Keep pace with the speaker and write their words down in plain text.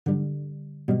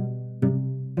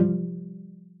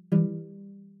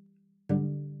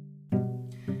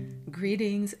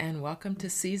Greetings and welcome to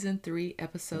Season 3,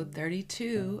 Episode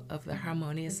 32 of the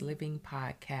Harmonious Living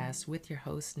Podcast with your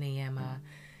host, Neema.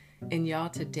 And y'all,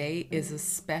 today is a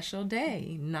special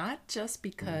day, not just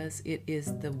because it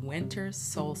is the winter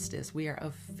solstice. We are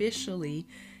officially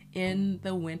in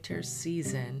the winter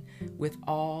season with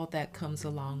all that comes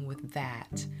along with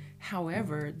that.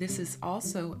 However, this is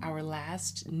also our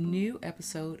last new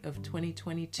episode of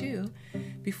 2022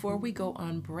 before we go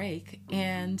on break.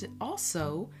 And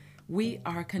also, we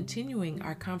are continuing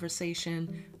our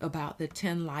conversation about the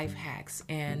 10 life hacks,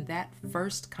 and that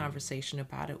first conversation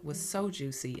about it was so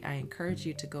juicy. I encourage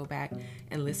you to go back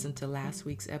and listen to last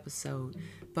week's episode.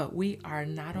 But we are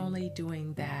not only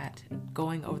doing that,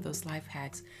 going over those life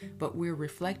hacks, but we're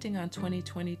reflecting on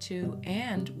 2022,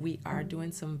 and we are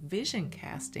doing some vision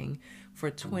casting for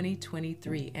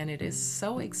 2023, and it is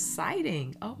so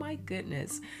exciting. Oh my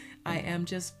goodness. I am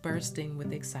just bursting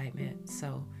with excitement.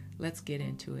 So let's get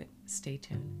into it. Stay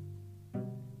tuned.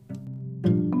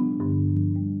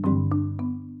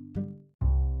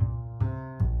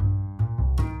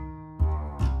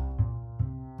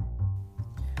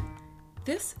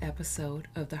 This episode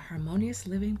of the Harmonious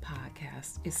Living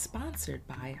Podcast is sponsored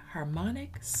by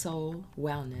Harmonic Soul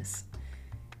Wellness.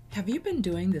 Have you been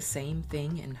doing the same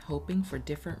thing and hoping for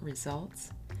different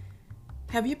results?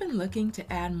 Have you been looking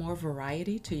to add more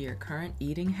variety to your current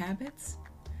eating habits?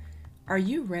 Are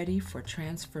you ready for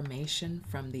transformation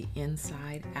from the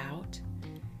inside out?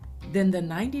 Then the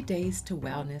 90 Days to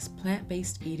Wellness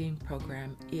plant-based eating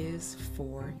program is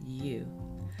for you.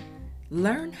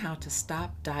 Learn how to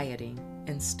stop dieting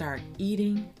and start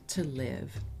eating to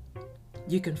live.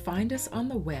 You can find us on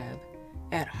the web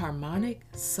at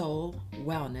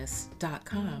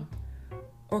harmonicsoulwellness.com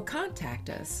or contact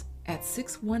us at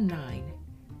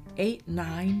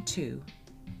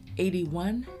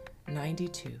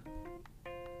 619-892-8192.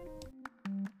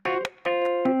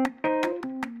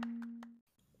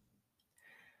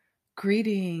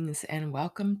 Greetings and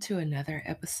welcome to another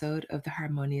episode of the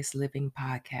Harmonious Living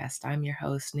Podcast. I'm your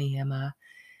host, Neema.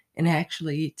 And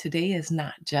actually, today is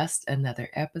not just another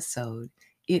episode.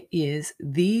 It is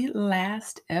the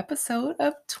last episode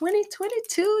of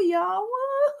 2022, y'all.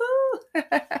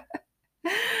 Woohoo!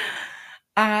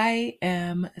 I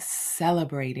am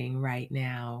celebrating right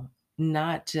now,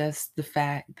 not just the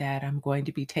fact that I'm going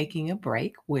to be taking a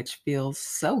break, which feels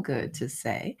so good to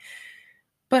say,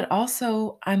 but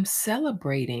also, I'm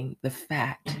celebrating the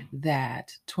fact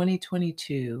that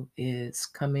 2022 is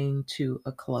coming to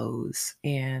a close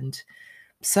and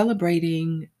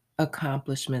celebrating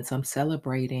accomplishments. I'm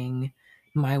celebrating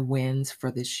my wins for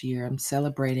this year. I'm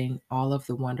celebrating all of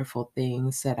the wonderful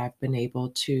things that I've been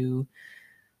able to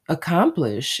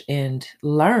accomplish and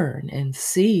learn and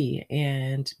see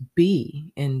and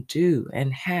be and do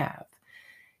and have.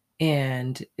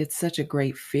 And it's such a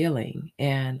great feeling.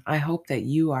 And I hope that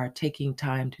you are taking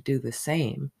time to do the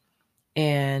same.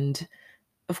 And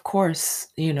of course,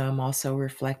 I'm also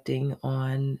reflecting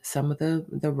on some of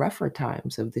the rougher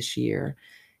times of this year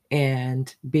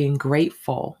and being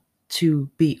grateful to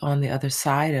be on the other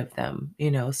side of them.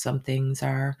 Some things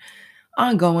are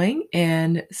ongoing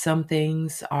and some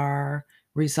things are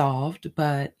resolved,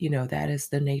 but that is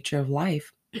the nature of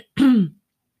life.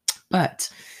 But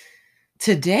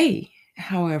today,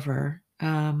 however,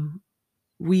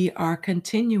 we are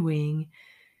continuing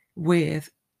with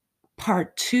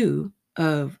part 2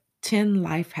 of 10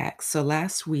 life hacks. So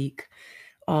last week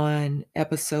on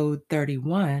episode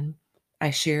 31, I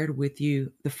shared with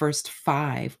you the first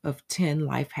 5 of 10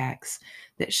 life hacks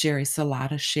that Sherry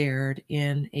Salata shared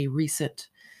in a recent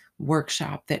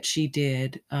workshop that she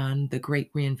did on the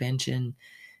Great Reinvention.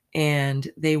 And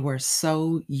they were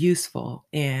so useful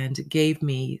and gave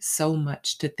me so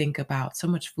much to think about, so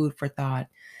much food for thought,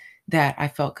 that I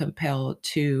felt compelled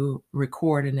to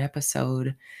record an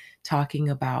episode talking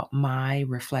about my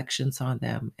reflections on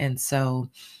them. And so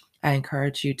I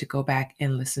encourage you to go back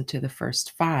and listen to the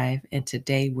first 5. And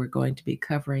today we're going to be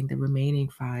covering the remaining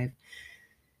 5.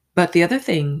 But the other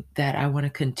thing that I want to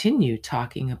continue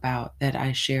talking about that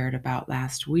I shared about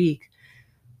last week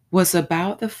was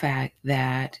about the fact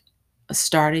that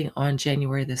starting on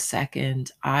January the 2nd,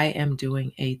 I am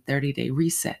doing a 30-day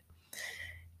reset.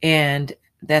 And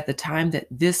at the time that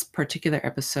this particular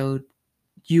episode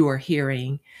you are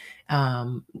hearing,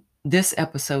 this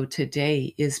episode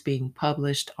today is being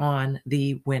published on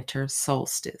the winter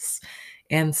solstice.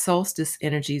 And solstice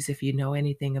energies, if you know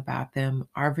anything about them,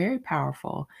 are very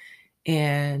powerful.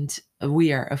 And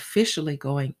we are officially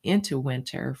going into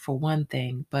winter for one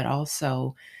thing, but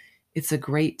also it's a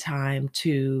great time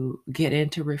to get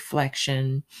into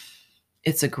reflection.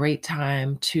 It's a great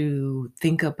time to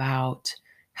think about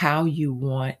how you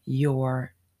want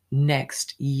your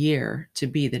next year to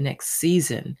be, the next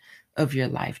season of your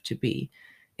life to be.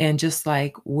 And just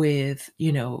like with,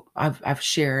 I've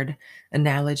shared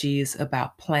analogies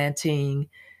about planting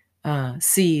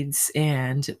seeds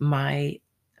and my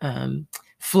um,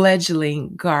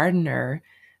 fledgling gardener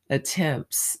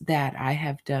attempts that I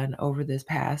have done over this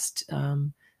past, I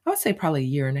would say probably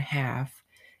a year and a half.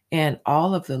 And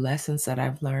all of the lessons that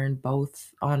I've learned,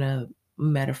 both on a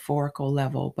metaphorical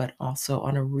level, but also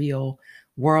on a real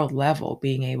world level,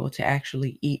 being able to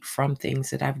actually eat from things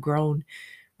that I've grown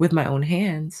with my own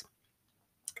hands.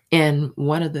 And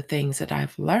one of the things that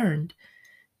I've learned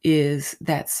is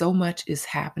that so much is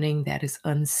happening that is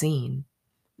unseen,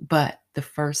 but the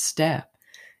first step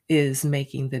is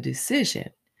making the decision.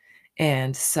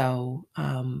 And so,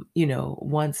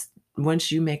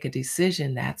 once you make a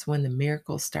decision, that's when the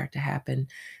miracles start to happen.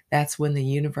 That's when the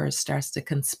universe starts to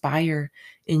conspire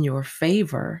in your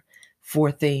favor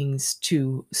for things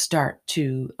to start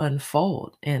to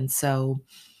unfold. And so,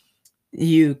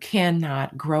 you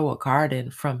cannot grow a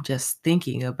garden from just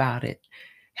thinking about it.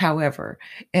 However,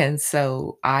 and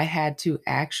so I had to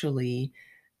actually,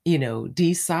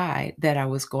 decide that I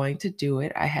was going to do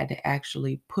it. I had to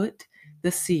actually put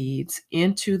the seeds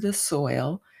into the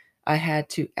soil. I had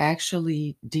to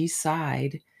actually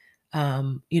decide,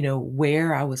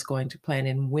 where I was going to plant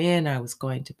and when I was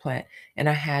going to plant. And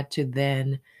I had to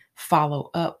then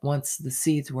follow up once the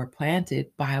seeds were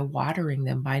planted by watering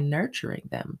them, by nurturing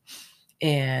them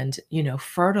and,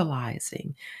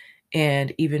 fertilizing.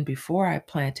 And even before I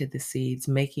planted the seeds,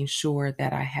 making sure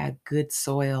that I had good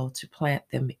soil to plant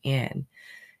them in.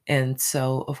 And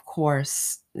so, of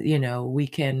course, we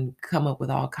can come up with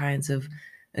all kinds of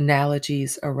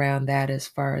analogies around that as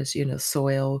far as,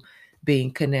 soil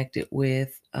being connected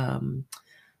with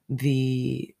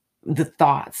the the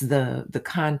thoughts, the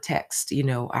context,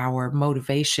 our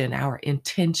motivation, our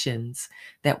intentions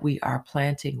that we are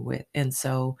planting with. And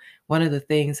so one of the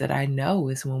things that I know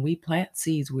is when we plant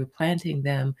seeds, we're planting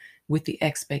them with the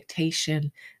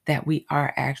expectation that we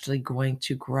are actually going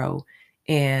to grow.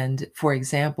 And for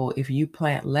example, if you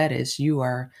plant lettuce, you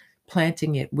are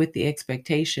planting it with the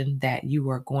expectation that you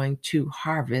are going to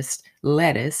harvest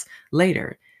lettuce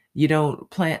later. You don't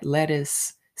plant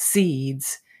lettuce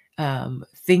seeds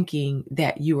thinking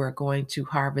that you are going to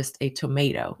harvest a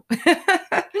tomato.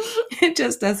 It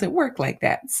just doesn't work like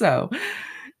that. So,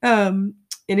 um,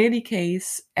 in any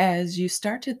case, as you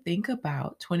start to think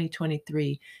about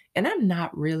 2023, and I'm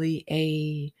not really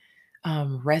a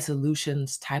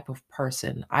resolutions type of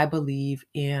person. I believe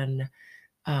in,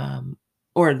 um,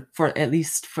 or for at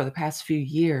least for the past few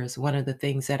years, one of the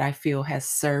things that I feel has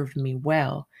served me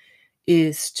well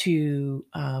is to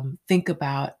think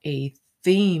about a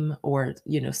theme or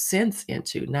sense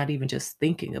into, not even just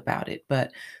thinking about it,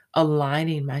 but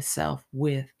aligning myself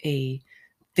with a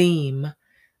theme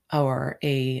or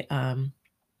a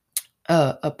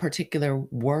particular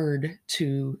word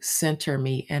to center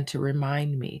me and to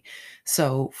remind me.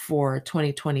 So for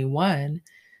 2021,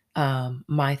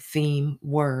 my theme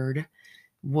word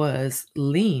was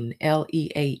LEAN,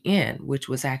 LEAN, which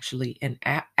was actually an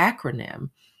acronym,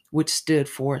 which stood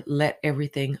for Let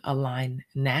Everything Align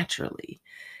Naturally.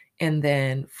 And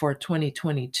then for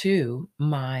 2022,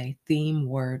 my theme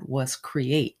word was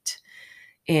create.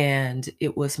 And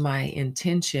it was my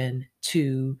intention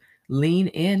to lean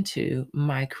into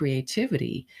my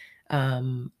creativity.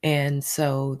 And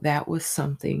so that was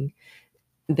something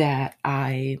that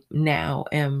I now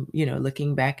am,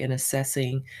 looking back and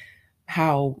assessing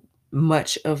how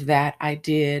much of that I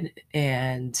did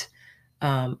and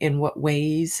in what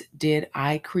ways did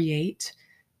I create.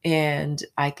 And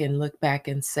I can look back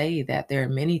and say that there are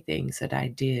many things that I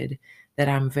did that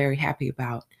I'm very happy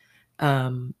about.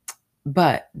 Um,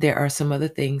 but there are some other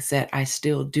things that I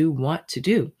still do want to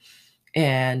do.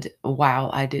 And while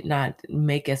I did not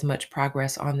make as much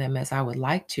progress on them as I would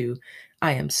like to,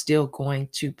 I am still going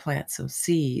to plant some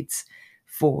seeds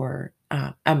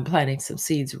I'm planting some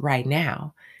seeds right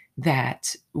now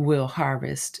that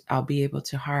I'll be able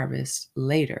to harvest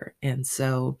later. And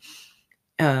so,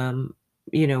 um,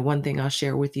 one thing I'll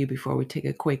share with you before we take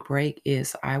a quick break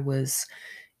is I was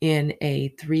in a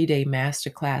 3-day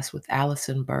masterclass with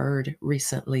Allison Bird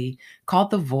recently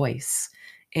called The Voice.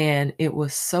 And it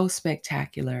was so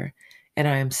spectacular. And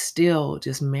I am still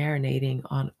just marinating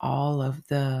on all of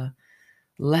the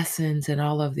lessons and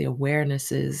all of the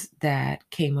awarenesses that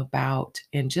came about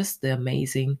and just the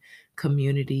amazing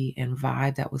community and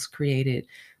vibe that was created.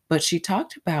 But she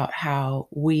talked about how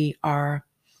we are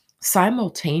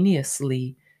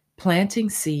simultaneously planting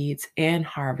seeds and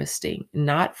harvesting,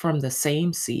 not from the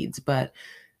same seeds, but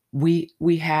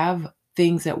We have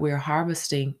things that we're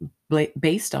harvesting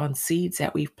based on seeds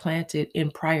that we've planted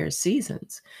in prior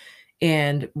seasons.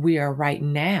 And we are right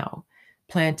now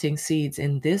planting seeds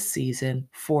in this season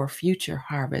for future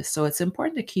harvest. So it's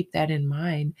important to keep that in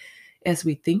mind as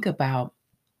we think about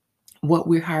what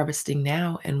we're harvesting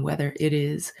now and whether it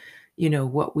is,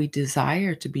 what we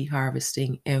desire to be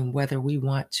harvesting and whether we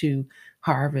want to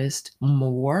harvest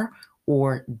more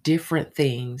or different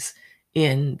things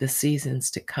in the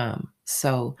seasons to come.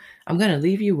 So I'm going to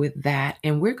leave you with that,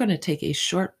 and we're going to take a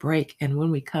short break. And when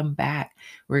we come back,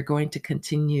 we're going to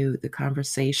continue the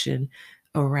conversation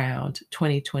around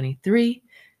 2023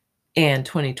 and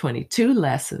 2022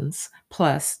 lessons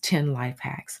plus 10 life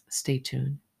hacks. Stay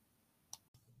tuned.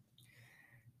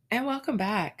 And welcome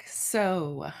back.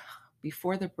 So,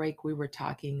 before the break, we were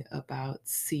talking about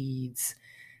seeds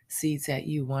that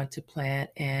you want to plant.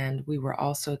 And we were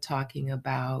also talking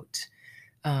about,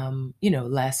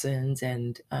 lessons.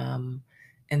 And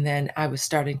then I was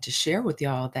starting to share with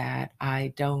y'all that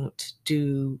I don't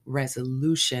do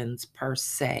resolutions per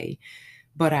se,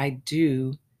 but I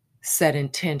do set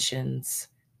intentions.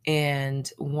 And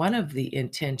one of the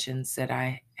intentions that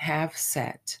I have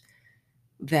set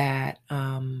that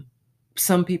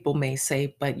some people may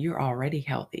say, but you're already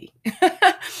healthy.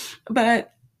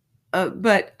 but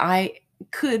but I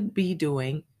could be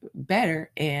doing better,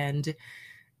 and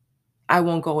I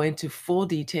won't go into full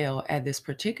detail at this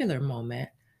particular moment,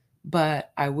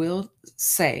 but I will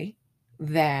say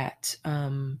that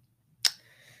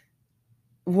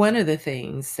one of the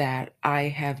things that I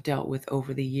have dealt with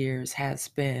over the years has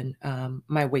been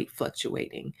my weight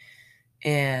fluctuating.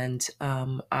 And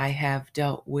I have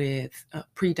dealt with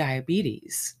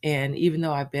prediabetes. And even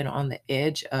though I've been on the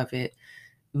edge of it,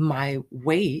 my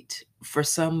weight, for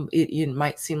some, it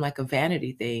might seem like a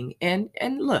vanity thing. And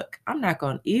look, I'm not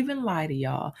going to even lie to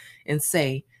y'all and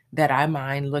say that I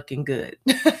mind looking good.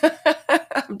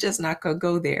 I'm just not going to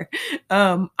go there.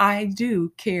 I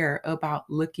do care about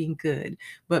looking good,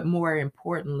 but more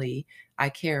importantly, I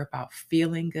care about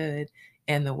feeling good.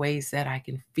 And the ways that I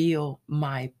can feel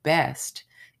my best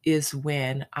is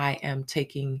when I am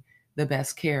taking the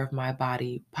best care of my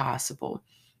body possible.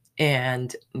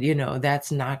 And,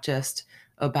 that's not just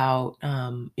about,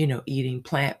 eating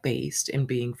plant based and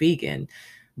being vegan,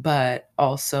 but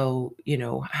also,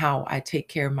 how I take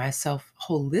care of myself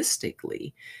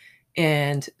holistically.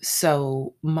 And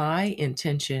so my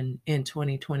intention in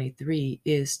 2023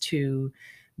 is to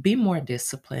be more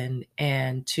disciplined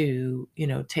and to,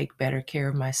 take better care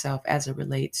of myself as it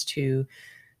relates to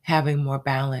having more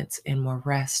balance and more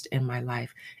rest in my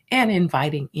life and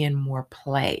inviting in more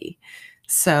play.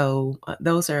 So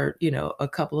those are, a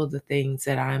couple of the things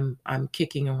that I'm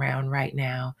kicking around right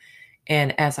now.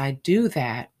 And as I do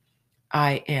that,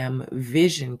 I am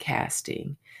vision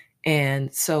casting.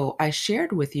 And so I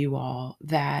shared with you all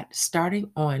that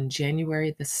starting on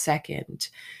January the 2nd,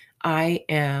 I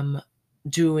am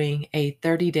doing a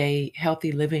 30-day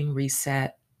healthy living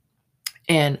reset,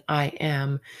 and I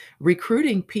am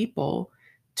recruiting people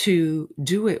to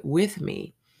do it with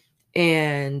me.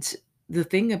 And the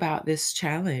thing about this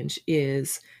challenge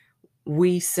is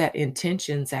we set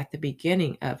intentions at the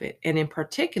beginning of it. And in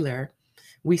particular,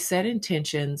 we set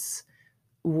intentions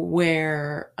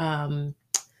where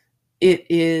it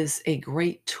is a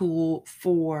great tool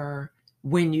for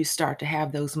when you start to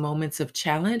have those moments of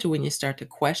challenge, when you start to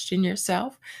question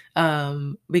yourself,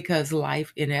 because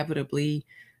life inevitably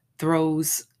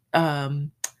throws, I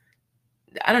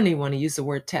don't even want to use the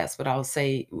word test, but I'll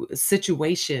say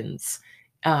situations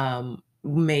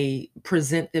may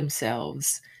present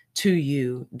themselves to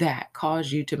you that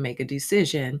cause you to make a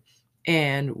decision,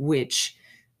 and which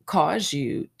cause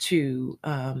you to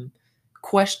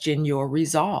question your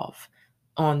resolve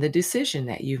on the decision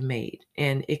that you've made.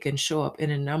 And it can show up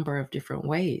in a number of different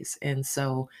ways. And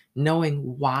so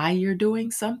knowing why you're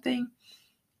doing something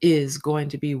is going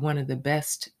to be one of the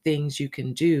best things you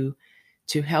can do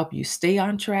to help you stay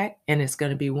on track. And it's going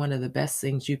to be one of the best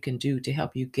things you can do to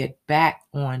help you get back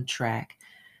on track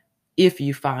if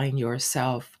you find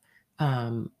yourself,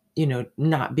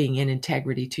 not being in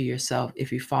integrity to yourself,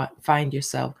 if you find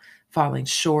yourself falling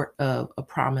short of a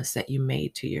promise that you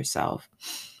made to yourself.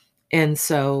 And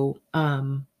so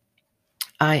I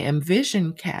am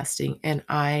vision casting, and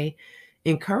I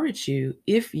encourage you,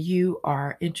 if you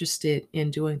are interested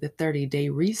in doing the 30-day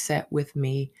reset with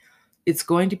me, it's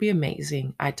going to be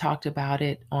amazing. I talked about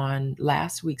it on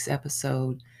last week's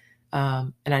episode,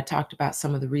 and I talked about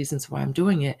some of the reasons why I'm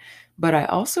doing it. But I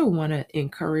also want to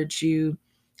encourage you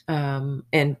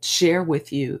and share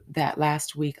with you that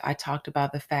last week I talked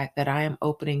about the fact that I am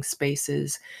opening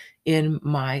spaces in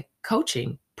my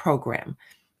coaching program,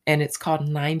 and it's called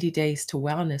 90 Days to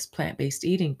Wellness Plant-Based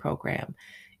Eating Program.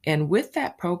 And with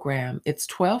that program, it's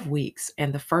 12 weeks,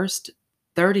 and the first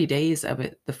 30 days of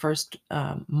it, the first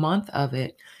month of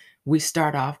it, we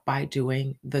start off by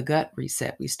doing the gut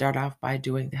reset. We start off by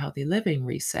doing the healthy living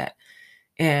reset.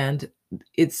 And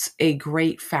it's a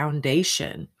great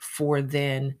foundation for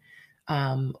then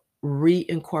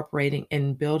reincorporating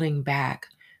and building back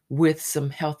with some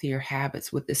healthier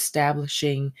habits, with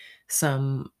establishing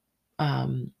some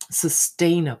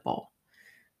sustainable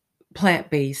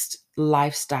plant-based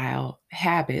lifestyle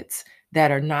habits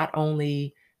that are not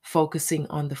only focusing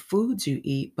on the foods you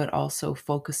eat, but also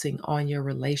focusing on your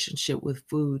relationship with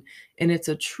food. And it's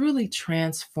a truly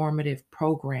transformative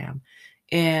program.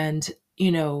 And,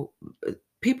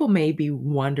 people may be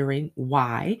wondering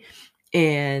why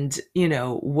and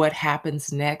what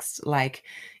happens next. Like,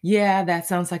 yeah, that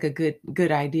sounds like a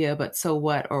good idea, but so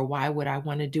what? Or why would I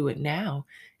want to do it now?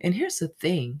 And here's the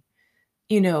thing,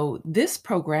 this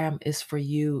program is for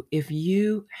you if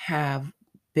you have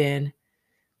been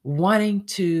wanting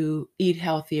to eat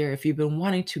healthier, if you've been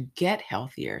wanting to get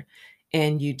healthier,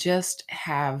 and you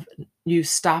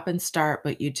stop and start,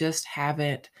 but you just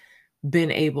haven't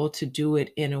been able to do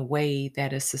it in a way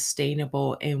that is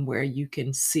sustainable and where you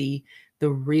can see the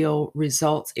real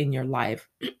results in your life.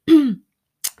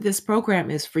 This program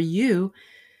is for you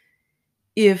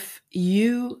if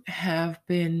you have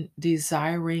been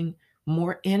desiring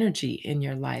more energy in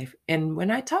your life. And when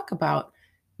I talk about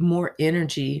more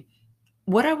energy,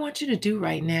 what I want you to do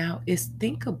right now is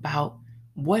think about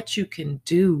what you can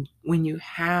do when you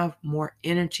have more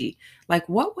energy. Like,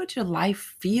 what would your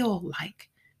life feel like?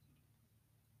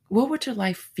 What would your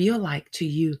life feel like to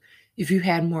you if you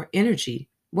had more energy?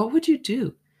 What would you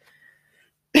do?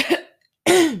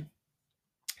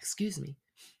 Excuse me.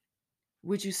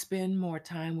 Would you spend more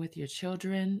time with your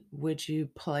children? Would you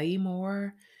play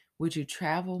more? Would you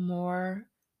travel more?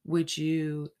 Would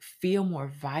you feel more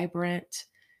vibrant?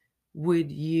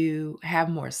 Would you have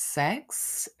more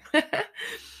sex?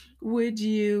 Would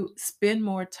you spend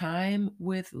more time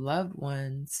with loved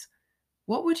ones?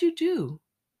 What would you do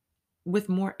with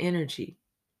more energy?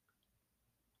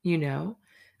 You know,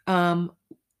 um,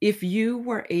 if you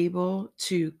were able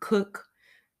to cook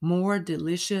more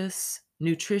delicious,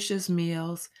 nutritious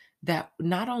meals that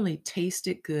not only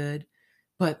tasted good,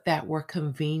 but that were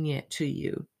convenient to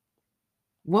you,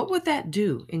 what would that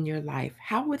do in your life?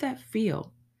 How would that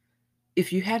feel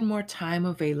if you had more time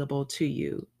available to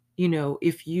you?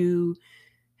 If you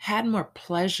had more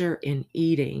pleasure in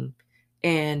eating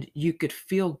and you could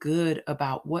feel good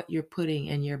about what you're putting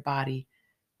in your body,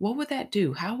 what would that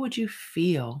do? How would you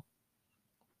feel?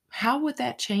 How would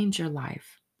that change your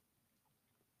life?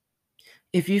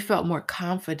 If you felt more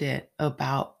confident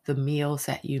about the meals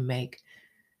that you make,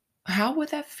 how would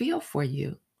that feel for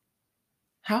you?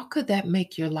 How could that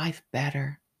make your life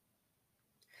better?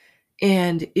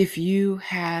 And if you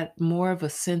had more of a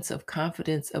sense of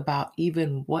confidence about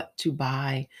even what to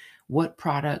buy, what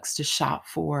products to shop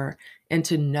for, and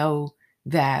to know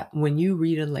that when you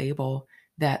read a label,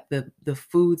 that the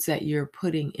foods that you're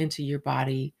putting into your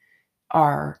body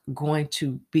are going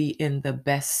to be in the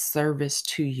best service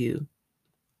to you.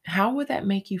 How would that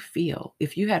make you feel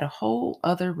if you had a whole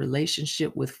other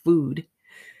relationship with food,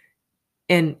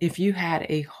 and if you had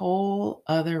a whole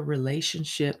other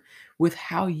relationship with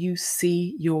how you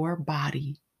see your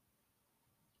body?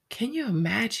 Can you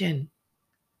imagine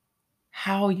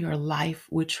how your life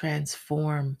would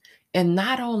transform? And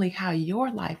not only how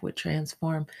your life would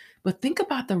transform, but think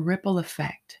about the ripple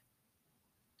effect.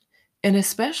 And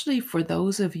especially for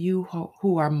those of you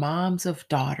who are moms of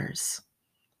daughters,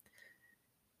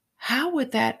 how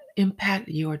would that impact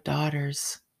your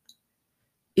daughters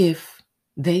if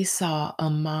they saw a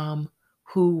mom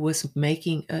who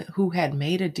had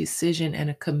made a decision and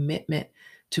a commitment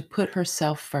to put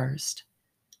herself first,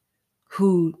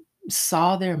 who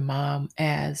saw their mom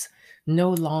as no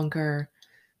longer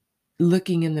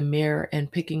looking in the mirror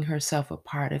and picking herself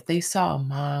apart, if they saw a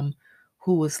mom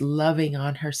who was loving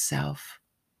on herself,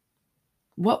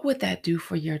 what would that do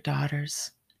for your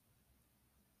daughters?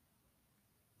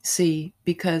 See,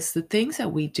 because the things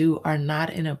that we do are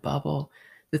not in a bubble.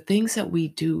 The things that we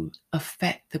do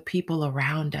affect the people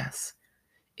around us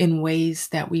in ways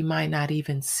that we might not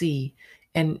even see,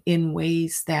 and in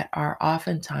ways that are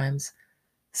oftentimes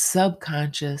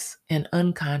subconscious and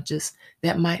unconscious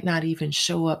that might not even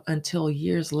show up until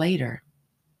years later.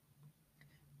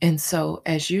 And so,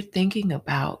 as you're thinking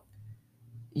about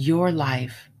your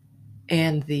life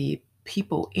and the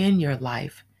people in your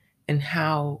life and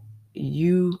how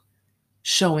you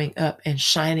showing up and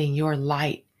shining your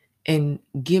light And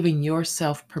giving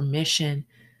yourself permission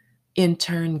in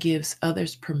turn gives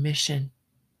others permission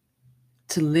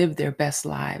to live their best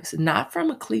lives, not from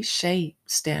a cliche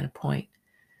standpoint,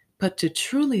 but to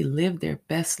truly live their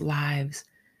best lives,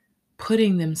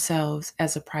 putting themselves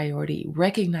as a priority,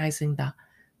 recognizing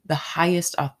the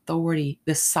highest authority,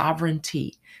 the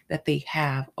sovereignty that they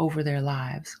have over their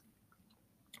lives,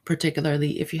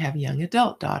 particularly if you have young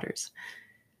adult daughters.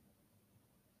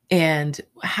 And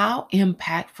how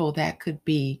impactful that could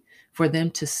be for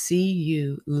them to see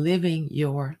you living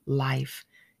your life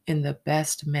in the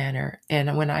best manner.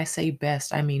 And when I say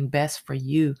best, I mean best for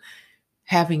you,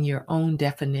 having your own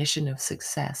definition of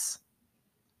success.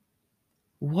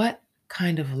 What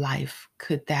kind of life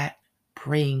could that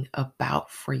bring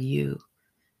about for you?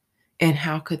 And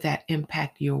how could that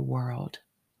impact your world?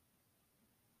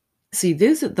 See,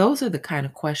 those are the kind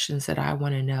of questions that I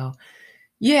want to know.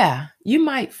 Yeah, you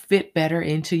might fit better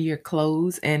into your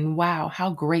clothes, and wow,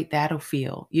 how great that'll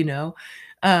feel.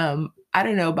 I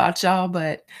don't know about y'all,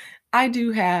 but I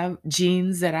do have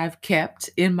jeans that I've kept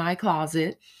in my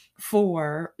closet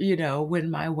for,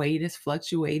 when my weight has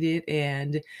fluctuated,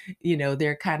 and,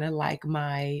 they're kind of like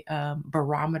my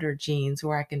barometer jeans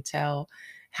where I can tell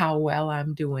how well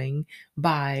I'm doing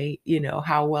by,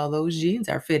 how well those jeans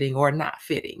are fitting or not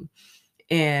fitting.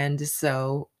 And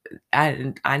so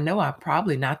I know I'm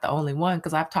probably not the only one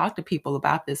because I've talked to people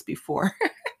about this before.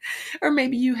 Or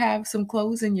maybe you have some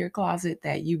clothes in your closet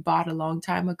that you bought a long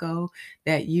time ago,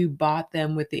 that you bought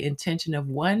them with the intention of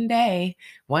one day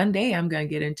I'm going to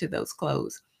get into those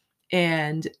clothes.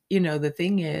 And, the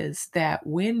thing is that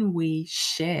when we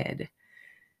shed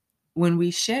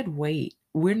weight,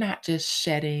 we're not just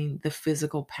shedding the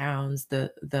physical pounds,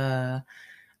 the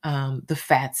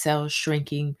fat cells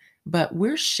shrinking, but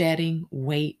we're shedding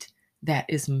weight that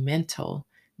is mental,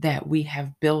 that we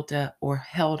have built up or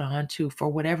held on to for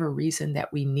whatever reason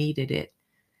that we needed it.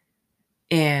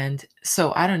 And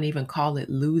so I don't even call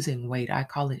it losing weight, I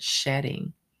call it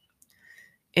shedding.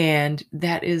 And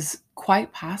that is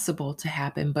quite possible to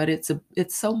happen, but it's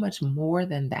so much more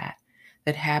than that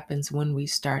that happens when we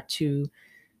start to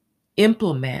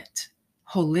implement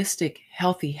holistic,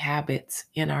 healthy habits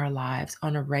in our lives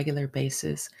on a regular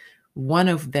basis. One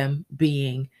of them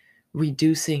being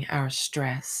reducing our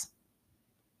stress.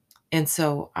 And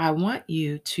so I want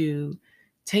you to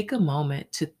take a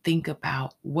moment to think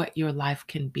about what your life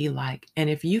can be like. And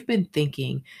if you've been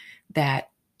thinking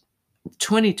that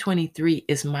 2023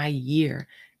 is my year.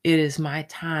 It is my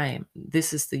time.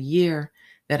 This is the year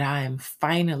that I am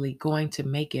finally going to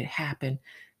make it happen.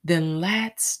 Then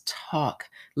let's talk.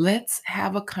 Let's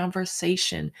have a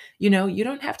conversation. You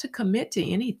don't have to commit to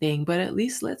anything, but at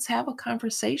least let's have a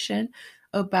conversation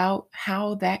about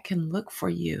how that can look for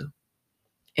you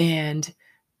and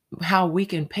how we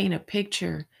can paint a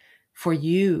picture for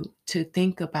you to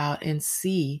think about and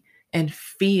see and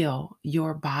feel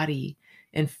your body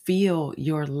and feel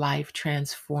your life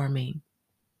transforming.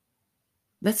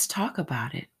 Let's talk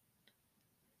about it.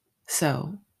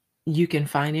 So, you can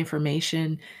find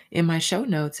information in my show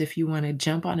notes if you want to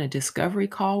jump on a discovery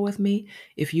call with me,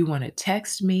 if you want to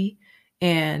text me,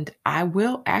 and I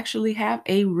will actually have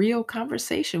a real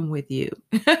conversation with you.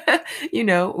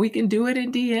 We can do it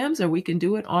in DMs or we can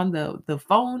do it on the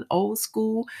phone, old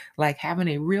school, like having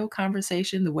a real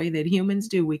conversation the way that humans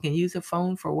do. We can use a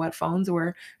phone for what phones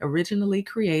were originally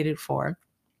created for.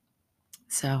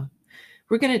 So,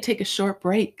 we're going to take a short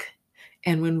break.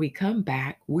 And when we come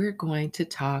back, we're going to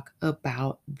talk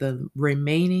about the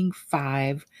remaining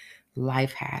 5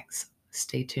 life hacks.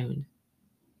 Stay tuned.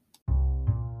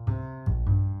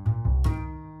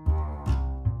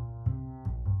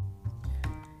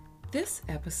 This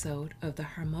episode of the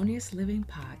Harmonious Living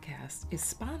Podcast is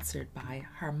sponsored by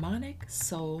Harmonic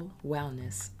Soul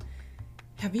Wellness.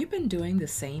 Have you been doing the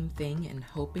same thing and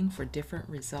hoping for different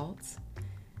results?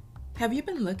 Have you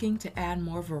been looking to add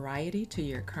more variety to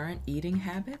your current eating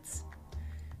habits?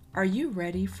 Are you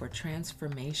ready for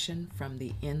transformation from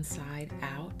the inside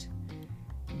out?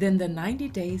 Then the 90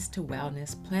 Days to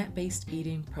Wellness plant-based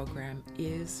eating program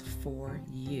is for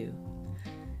you.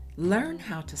 Learn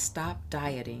how to stop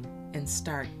dieting and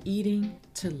start eating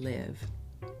to live.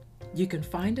 You can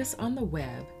find us on the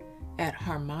web at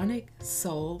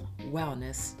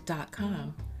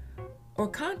harmonicsoulwellness.com or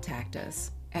contact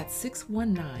us at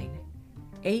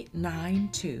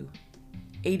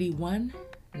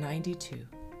 619-892-8192.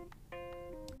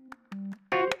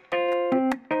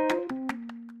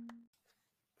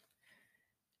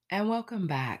 And welcome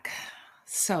back.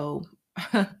 So,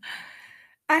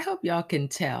 I hope y'all can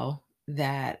tell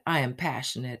that I am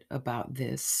passionate about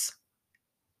this.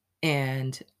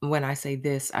 And when I say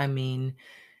this, I mean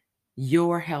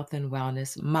your health and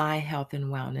wellness, my health and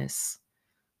wellness.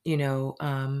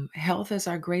 Health is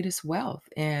our greatest wealth.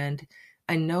 And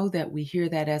I know that we hear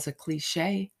that as a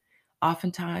cliche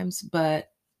oftentimes, but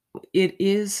it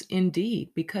is indeed,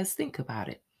 because think about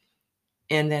it.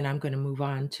 And then I'm going to move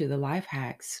on to the life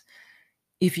hacks.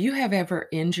 If you have ever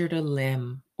injured a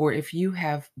limb, or if you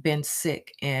have been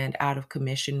sick and out of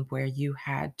commission where you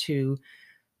had to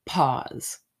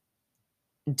pause,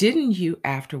 didn't you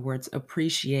afterwards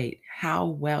appreciate how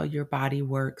well your body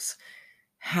works,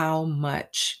 how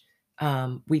much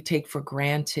we take for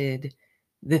granted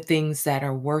the things that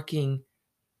are working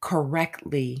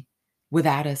correctly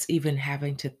without us even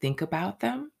having to think about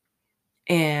them?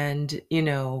 And,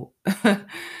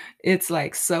 it's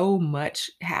like so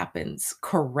much happens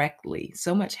correctly.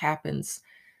 So much happens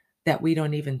that we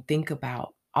don't even think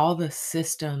about. All the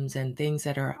systems and things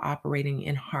that are operating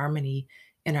in harmony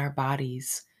in our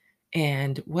bodies.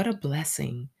 And what a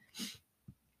blessing.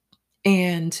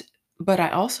 And, but I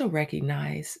also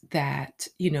recognize that,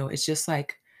 it's just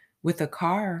like with a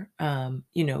car,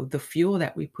 the fuel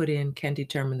that we put in can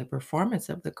determine the performance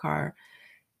of the car.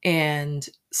 And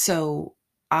so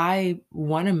I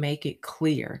want to make it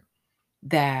clear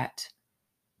that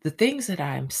the things that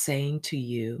I'm saying to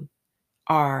you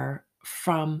are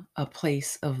from a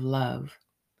place of love.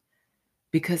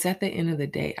 Because at the end of the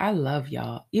day, I love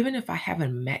y'all. Even if I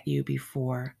haven't met you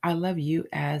before, I love you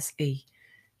as a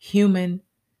human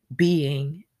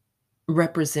being,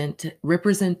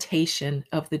 representation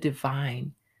of the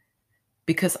divine,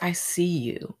 because I see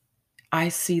you. I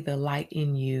see the light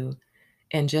in you.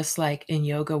 And just like in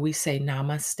yoga, we say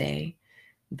namaste,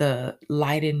 the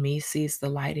light in me sees the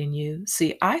light in you.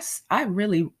 See, I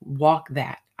really walk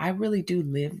that. I really do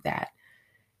live that.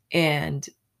 And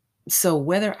so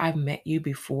whether I've met you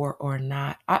before or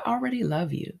not, I already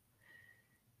love you.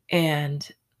 And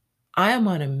I am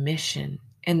on a mission,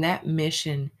 and that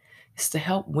mission is to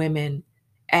help women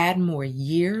add more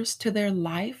years to their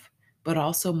life, but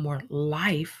also more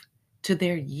life to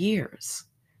their years.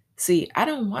 See, I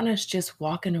don't want us just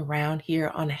walking around here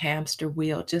on a hamster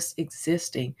wheel, just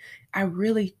existing. I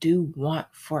really do want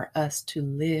for us to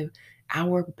live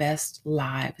our best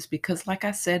lives because, like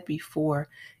I said before,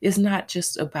 it's not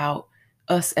just about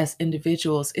us as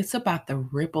individuals, it's about the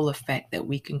ripple effect that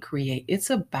we can create.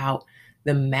 It's about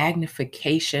the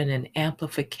magnification and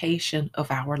amplification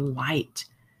of our light.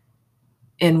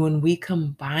 And when we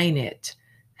combine it,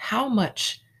 how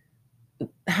much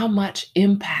how much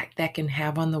impact that can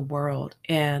have on the world.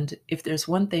 And if there's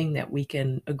one thing that we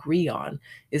can agree on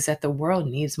is that the world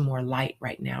needs more light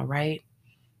right now, right?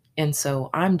 And so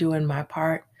I'm doing my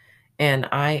part, and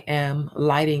I am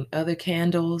lighting other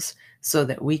candles so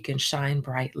that we can shine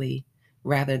brightly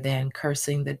rather than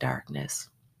cursing the darkness.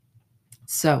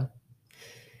 So,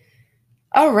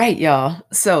 all right, y'all.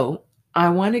 So I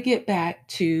want to get back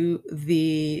to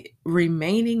the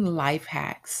remaining life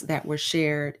hacks that were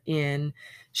shared in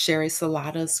Sherry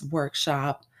Salada's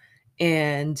workshop.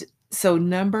 And so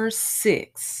number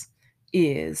 6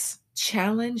 is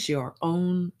challenge your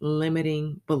own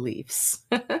limiting beliefs.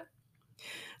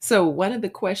 So one of the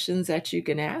questions that you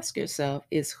can ask yourself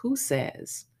is who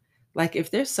says? Like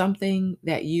if there's something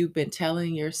that you've been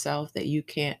telling yourself that you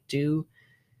can't do,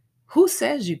 who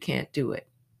says you can't do it?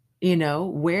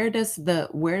 Where does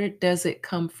it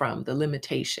come from, the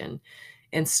limitation?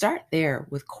 And start there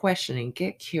with questioning,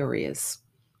 get curious.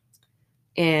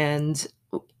 And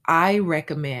I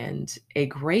recommend a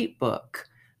great book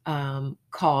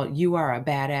called You Are a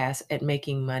Badass at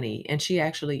Making Money. And she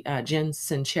actually, Jen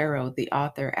Sincero, the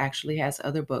author, actually has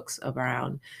other books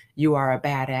around You Are a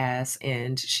Badass.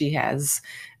 And she has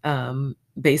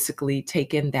basically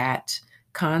taken that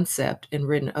concept and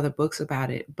written other books about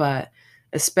it. But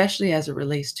especially as it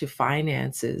relates to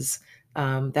finances,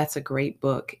 that's a great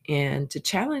book. And to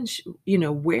challenge,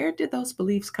 where did those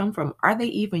beliefs come from? Are they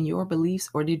even your beliefs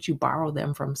or did you borrow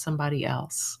them from somebody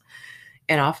else?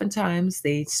 And oftentimes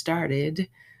they started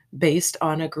based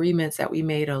on agreements that we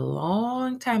made a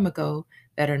long time ago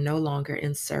that are no longer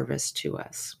in service to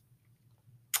us.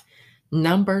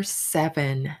 Number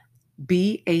 7,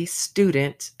 be a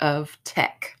student of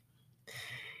tech.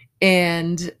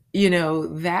 And,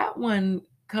 that one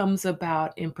comes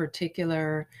about in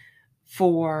particular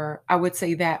I would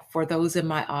say that for those in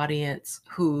my audience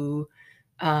who,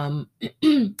 um,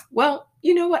 well,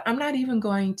 you know what? I'm not even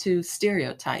going to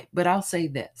stereotype, but I'll say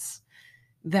this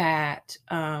that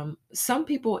some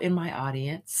people in my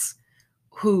audience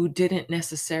who didn't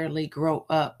necessarily grow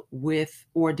up with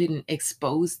or didn't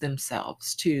expose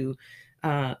themselves to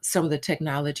some of the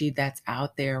technology that's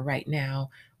out there right now,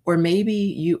 or maybe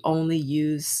you only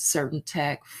use certain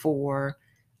tech for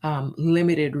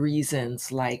limited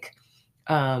reasons, like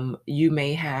you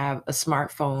may have a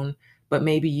smartphone, but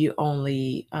maybe you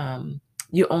only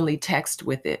text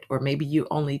with it, or maybe you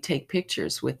only take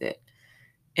pictures with it.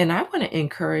 And I want to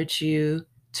encourage you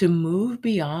to move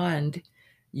beyond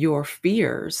your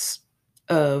fears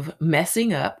of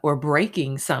messing up or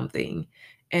breaking something,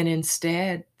 and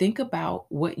instead think about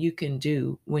what you can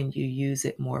do when you use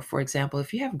it more. For example,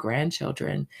 if you have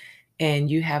grandchildren and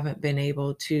you haven't been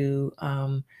able to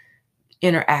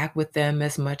interact with them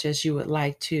as much as you would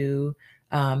like to,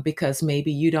 because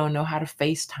maybe you don't know how to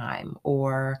FaceTime,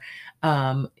 or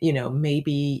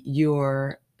maybe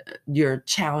you're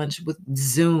challenged with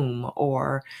Zoom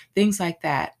or things like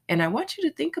that. And I want you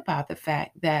to think about the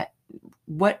fact that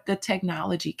what the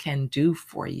technology can do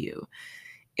for you.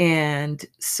 And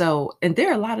there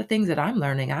are a lot of things that I'm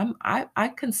learning. I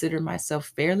consider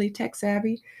myself fairly tech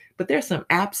savvy, but there's some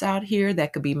apps out here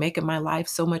that could be making my life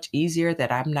so much easier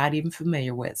that I'm not even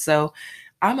familiar with. So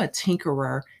I'm a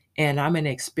tinkerer and I'm an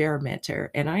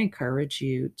experimenter, and I encourage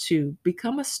you to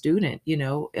become a student,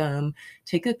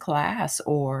 take a class,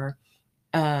 or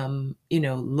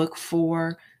look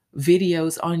for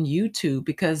videos on YouTube,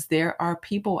 because there are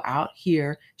people out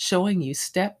here showing you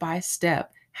step by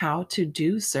step how to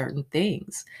do certain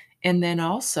things. And then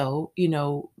also,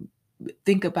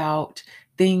 think about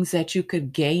things that you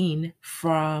could gain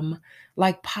from,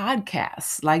 like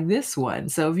podcasts like this one.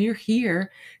 So if you're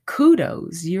here,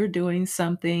 kudos, you're doing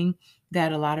something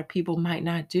that a lot of people might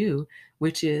not do,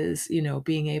 which is,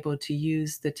 being able to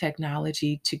use the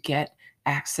technology to get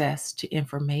access to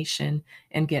information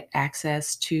and get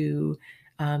access to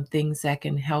things that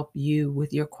can help you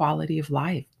with your quality of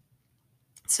life.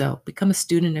 So become a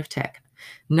student of tech.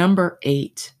 Number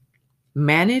 8,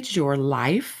 manage your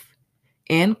life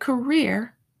and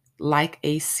career like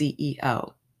a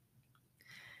CEO.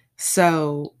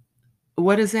 So,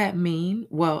 what does that mean?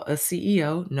 Well, a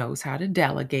CEO knows how to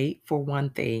delegate, for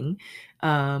one thing.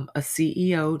 A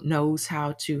CEO knows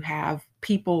how to have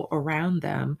people around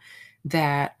them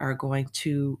that are going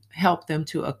to help them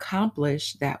to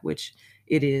accomplish that which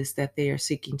it is that they are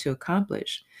seeking to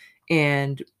accomplish.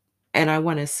 And and I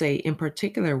want to say in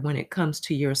particular, when it comes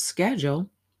to your schedule,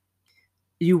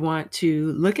 you want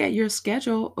to look at your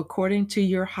schedule according to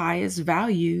your highest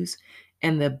values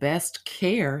and the best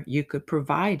care you could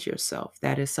provide yourself.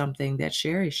 That is something that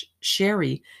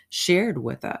Sherry shared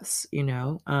with us,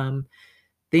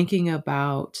 thinking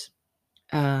about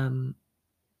um,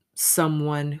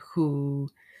 someone who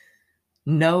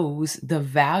knows the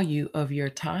value of your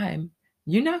time.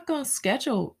 You're not going to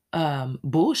schedule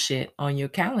bullshit on your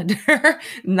calendar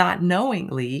not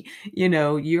knowingly.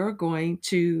 You're going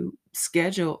to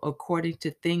schedule according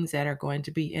to things that are going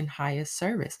to be in highest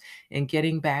service, and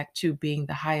getting back to being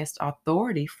the highest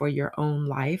authority for your own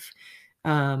life.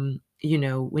 When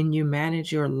you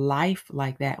manage your life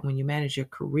like that, when you manage your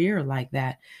career like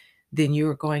that, then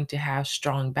you're going to have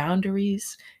strong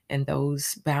boundaries, and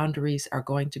those boundaries are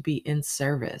going to be in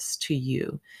service to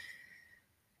you.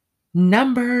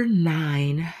 Number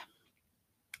 9,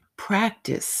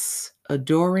 practice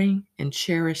adoring and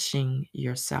cherishing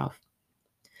yourself.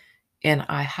 And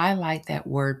I highlight that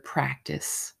word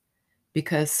practice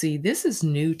because, see, this is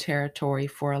new territory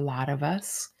for a lot of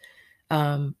us,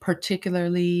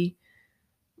 particularly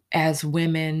as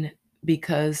women,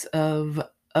 because of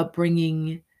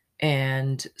upbringing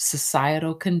and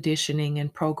societal conditioning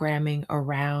and programming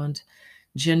around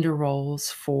gender roles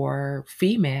for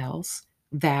females,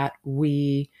 that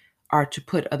we are to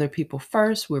put other people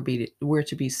first, we're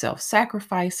to be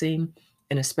self-sacrificing,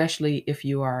 and especially if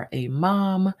you are a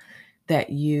mom, that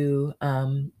you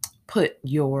put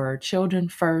your children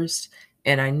first.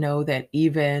 And I know that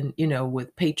even,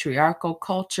 with patriarchal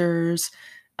cultures,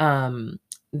 um,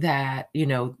 that,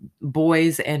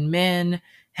 boys and men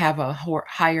have a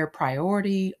higher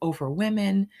priority over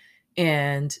women.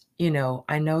 And,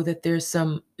 I know that there's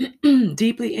some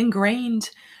deeply ingrained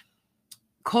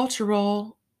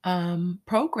cultural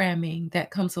programming that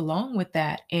comes along with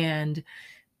that. And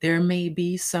there may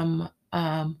be some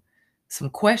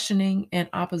questioning and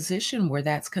opposition where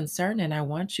that's concerned, and I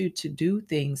want you to do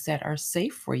things that are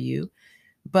safe for you.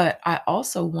 But I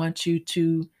also want you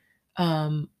to,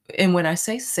 and when I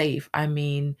say safe, I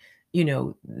mean,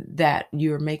 that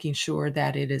you're making sure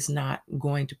that it is not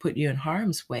going to put you in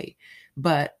harm's way.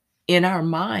 But in our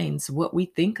minds, what we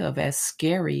think of as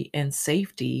scary and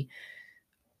safety,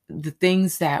 the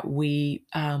things that we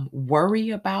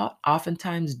worry about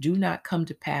oftentimes do not come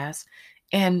to pass.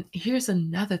 And here's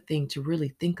another thing to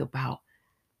really think about: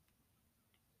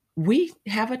 we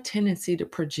have a tendency to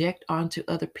project onto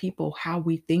other people how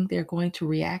we think they're going to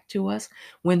react to us,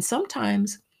 when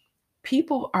sometimes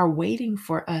people are waiting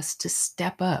for us to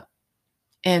step up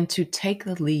and to take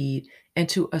the lead and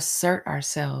to assert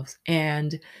ourselves.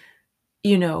 And,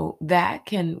 that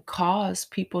can cause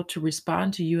people to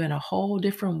respond to you in a whole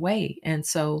different way. And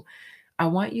so I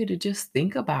want you to just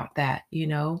think about that.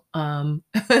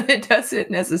 It doesn't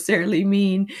necessarily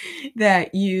mean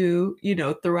that you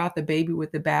throw out the baby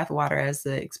with the bathwater, as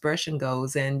the expression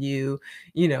goes, and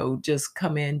just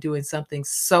come in doing something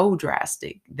so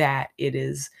drastic that it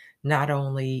is not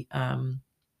only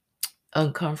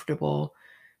uncomfortable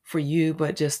for you,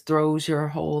 but just throws your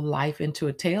whole life into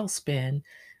a tailspin.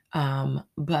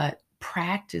 But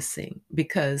practicing,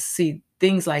 because see,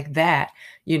 things like that,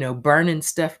 burning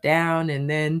stuff down and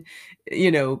then,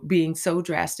 being so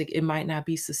drastic, it might not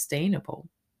be sustainable.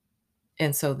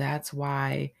 And so that's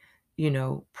why,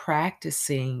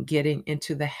 practicing, getting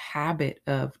into the habit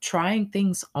of trying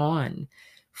things on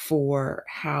for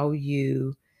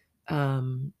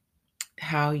um,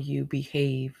 how you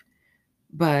behave,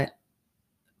 but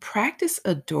practice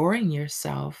adoring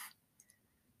yourself,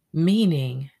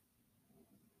 meaning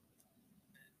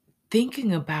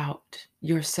thinking about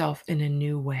yourself in a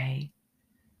new way.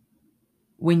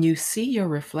 When you see your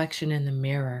reflection in the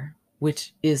mirror,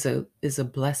 which is a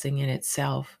blessing in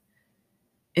itself,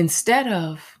 instead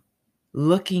of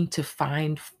looking to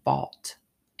find fault,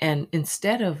 and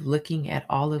instead of looking at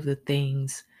all of the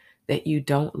things that you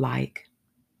don't like,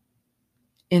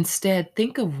 instead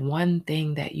think of one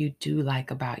thing that you do like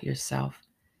about yourself.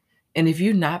 And if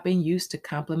you've not been used to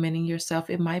complimenting yourself,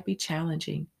 it might be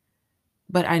challenging,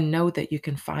 but I know that you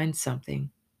can find something.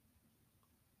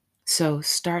 So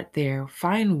start there.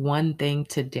 Find one thing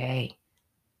today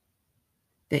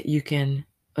that you can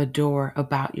adore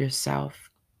about yourself,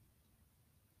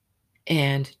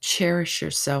 and cherish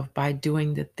yourself by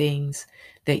doing the things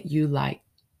that you like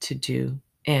to do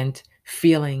and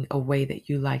feeling a way that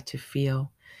you like to feel.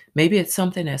 Maybe it's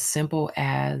something as simple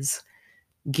as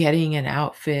getting an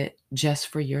outfit just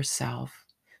for yourself.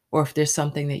 Or if there's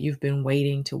something that you've been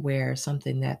waiting to wear,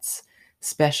 something that's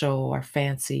special or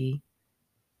fancy,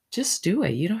 just do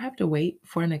it. You don't have to wait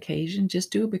for an occasion.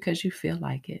 Just do it because you feel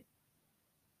like it.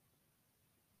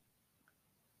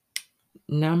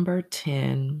 Number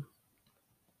 10,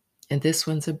 and this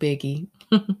one's a biggie.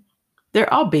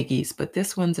 They're all biggies, but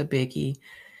this one's a biggie.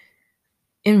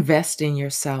 Invest in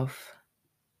yourself.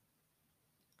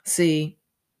 See,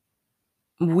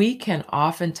 we can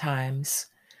oftentimes,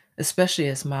 especially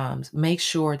as moms, make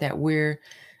sure that we're,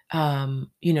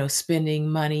 spending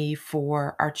money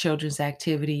for our children's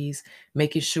activities,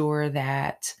 making sure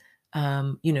that,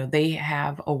 they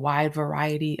have a wide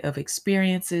variety of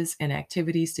experiences and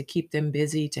activities to keep them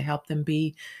busy, to help them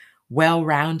be well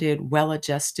rounded, well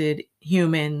adjusted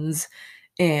humans,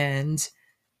 and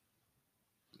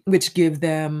which give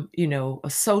them, a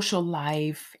social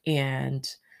life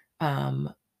and,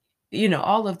 um,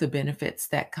 all of the benefits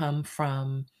that come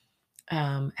from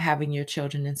having your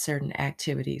children in certain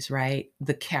activities, right?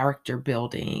 The character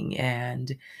building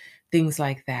and things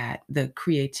like that, the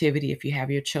creativity, if you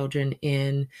have your children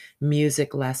in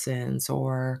music lessons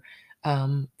or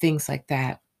things like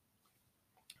that.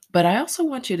 But I also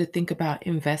want you to think about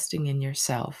investing in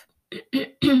yourself,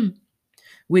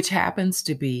 which happens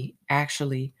to be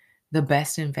actually the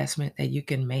best investment that you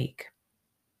can make.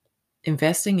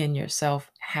 Investing in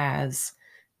yourself has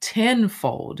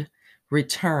tenfold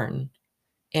return,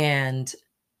 and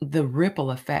the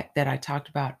ripple effect that I talked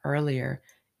about earlier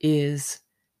is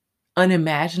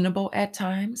unimaginable at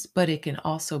times, but it can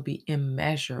also be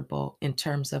immeasurable in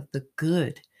terms of the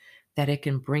good that it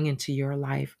can bring into your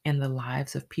life and the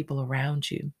lives of people around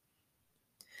you.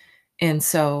 And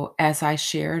so, as I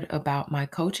shared about my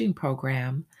coaching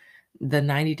program, the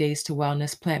 90 Days to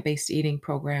Wellness plant based eating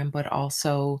program, but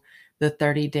also the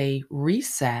 30-day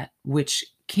reset, which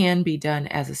can be done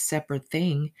as a separate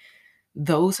thing,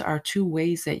 those are two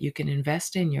ways that you can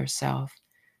invest in yourself.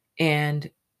 And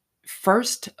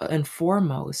first and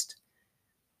foremost,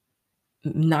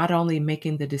 not only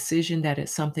making the decision that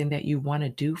it's something that you want to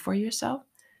do for yourself,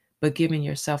 but giving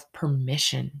yourself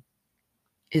permission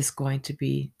is going to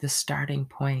be the starting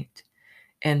point.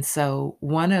 And so,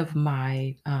 one of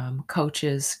my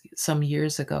coaches some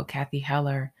years ago, Kathy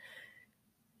Heller,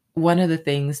 one of the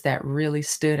things that really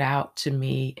stood out to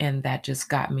me and that just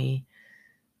got me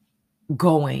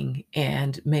going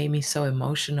and made me so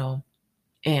emotional,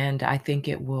 and I think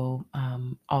it will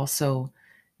also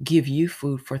give you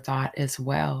food for thought as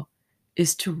well,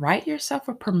 is to write yourself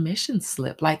a permission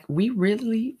slip. Like, we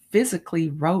really physically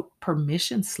wrote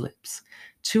permission slips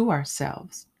to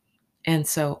ourselves. And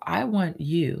so I want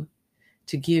you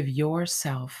to give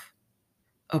yourself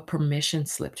a permission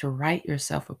slip, to write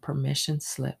yourself a permission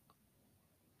slip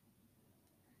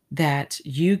that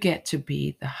you get to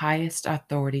be the highest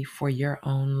authority for your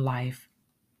own life.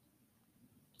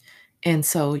 And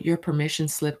so your permission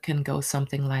slip can go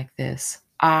something like this: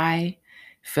 I,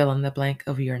 fill in the blank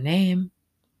of your name,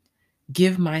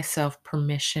 give myself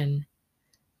permission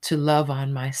to love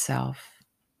on myself.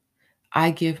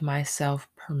 I give myself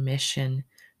permission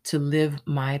to live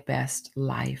my best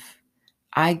life.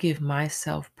 I give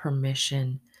myself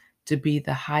permission to be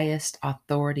the highest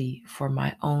authority for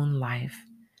my own life.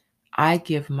 I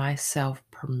give myself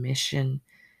permission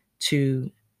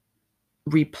to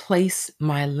replace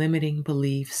my limiting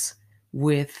beliefs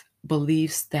with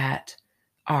beliefs that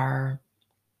are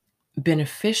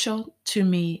beneficial to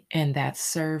me and that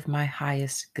serve my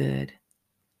highest good.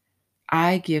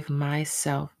 I give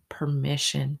myself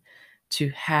permission to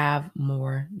have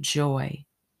more joy.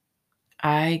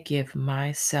 I give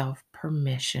myself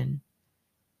permission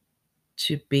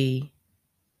to be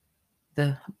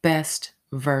the best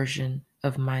version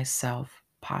of myself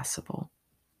possible.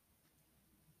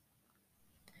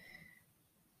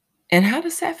 And how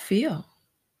does that feel?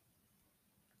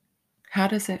 How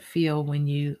does it feel when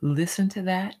you listen to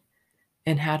that?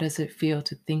 And how does it feel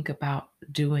to think about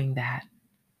doing that?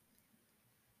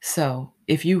 So,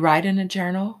 if you write in a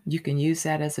journal, you can use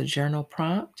that as a journal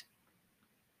prompt.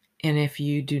 And if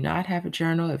you do not have a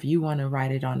journal, if you want to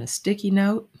write it on a sticky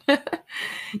note,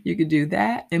 you could do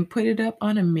that and put it up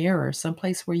on a mirror,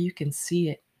 someplace where you can see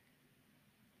it.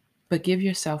 But give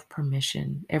yourself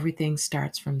permission. Everything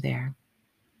starts from there.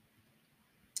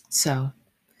 So,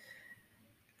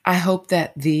 I hope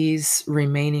that these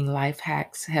remaining life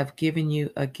hacks have given you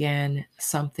again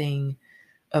something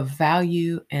of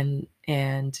value and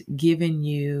given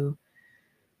you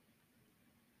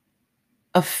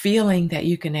a feeling that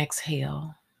you can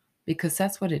exhale, because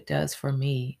that's what it does for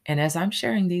me. And as I'm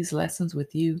sharing these lessons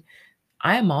with you,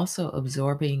 I am also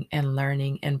absorbing and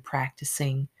learning and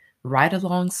practicing right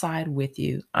alongside with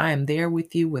you. I am there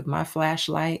with you with my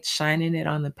flashlight, shining it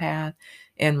on the path,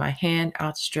 and my hand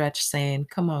outstretched saying,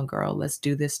 "Come on, girl, let's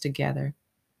do this together.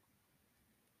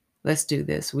 Let's do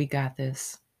this. We got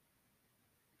this."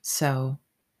 So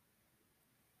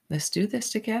let's do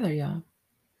this together, y'all.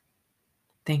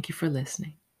 Thank you for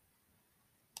listening.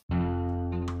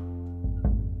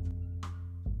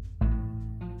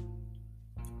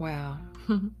 Wow.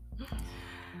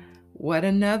 What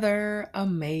another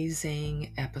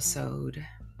amazing episode.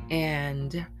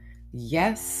 And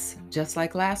yes, just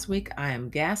like last week, I am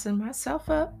gassing myself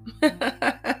up.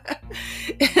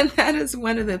 And that is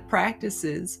one of the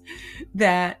practices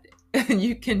that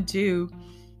you can do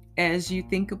as you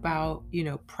think about,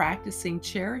 practicing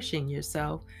cherishing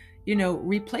yourself.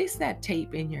 Replace that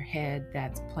tape in your head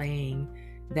that's playing,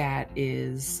 that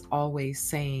is always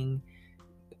saying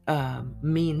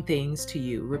mean things to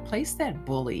you. Replace that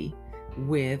bully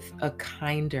with a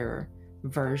kinder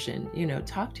version.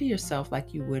 Talk to yourself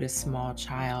like you would a small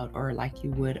child or like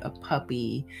you would a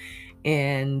puppy,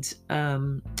 and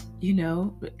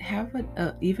have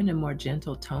even a more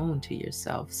gentle tone to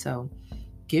yourself. So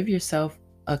give yourself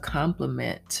a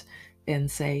compliment and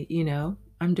say,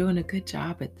 I'm doing a good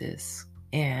job at this.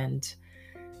 And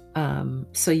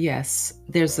so yes,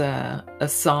 there's a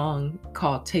song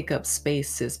called "Take Up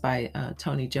Spaces" by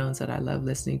Tony Jones that I love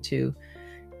listening to.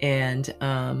 And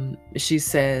she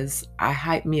says, I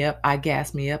hype me up, I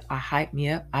gas me up, I hype me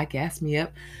up, I gas me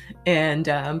up. And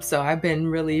so I've been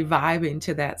really vibing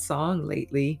to that song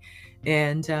lately.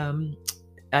 And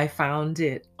I found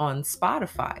it on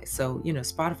Spotify. So,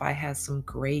 Spotify has some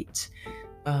great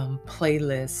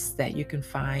playlists that you can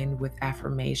find with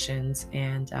affirmations.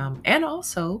 And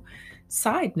also,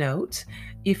 side note,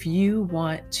 if you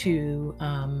want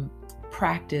to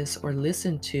practice or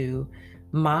listen to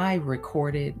my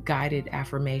recorded guided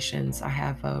affirmations, I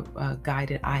have a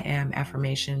guided I am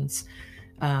affirmations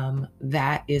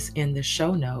that is in the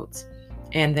show notes.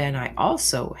 And then I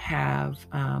also have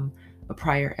a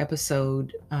prior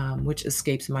episode, which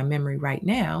escapes my memory right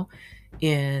now,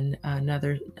 in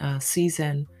another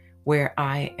season where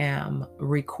I am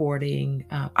recording.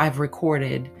 I've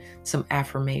recorded some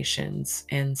affirmations.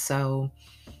 And so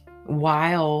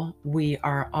while we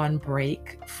are on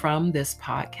break from this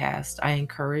podcast, I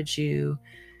encourage you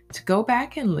to go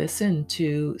back and listen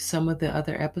to some of the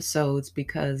other episodes,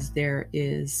 because there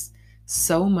is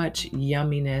so much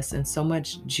yumminess and so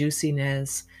much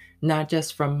juiciness, not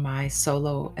just from my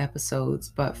solo episodes,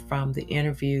 but from the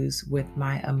interviews with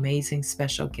my amazing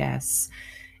special guests.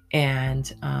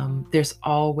 And there's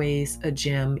always a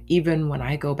gem, even when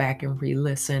I go back and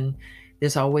re-listen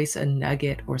There's always a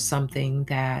nugget or something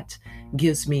that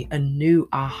gives me a new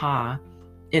aha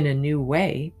in a new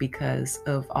way because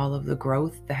of all of the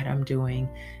growth that I'm doing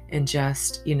and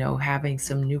just, having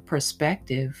some new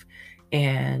perspective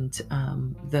and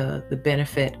the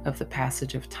benefit of the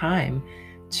passage of time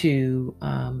to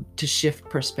shift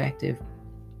perspective.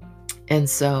 And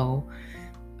so,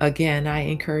 again, I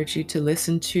encourage you to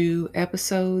listen to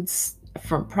episodes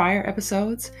from prior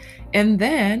episodes. And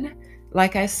then,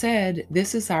 like I said,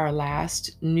 this is our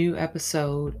last new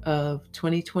episode of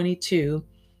 2022.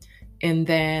 And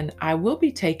then I will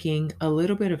be taking a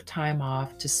little bit of time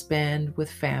off to spend with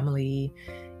family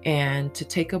and to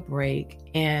take a break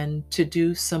and to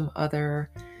do some other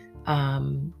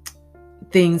um,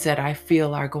 things that I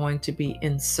feel are going to be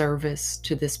in service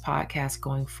to this podcast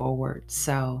going forward.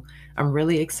 So I'm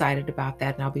really excited about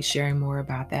that, and I'll be sharing more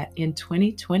about that in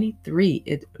 2023.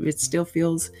 It still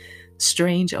feels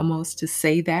strange almost to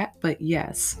say that, but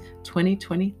yes,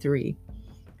 2023.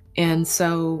 And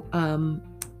so,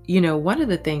 one of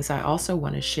the things I also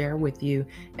want to share with you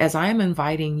as I am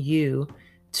inviting you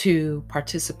to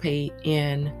participate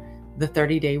in the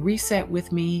 30-day reset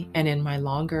with me and in my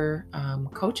longer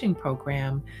coaching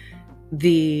program,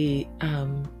 the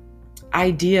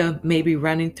idea may be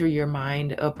running through your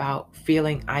mind about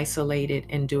feeling isolated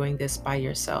and doing this by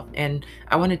yourself. And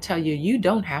I want to tell you, you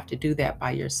don't have to do that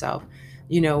by yourself.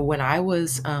 When I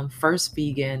was first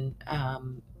vegan,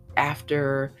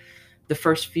 after the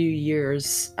first few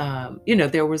years,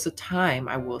 there was a time,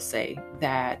 I will say,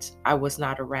 that I was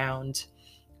not around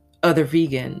other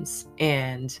vegans,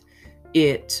 and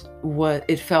it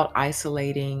felt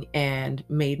isolating and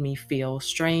made me feel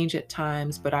strange at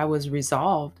times, but I was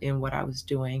resolved in what I was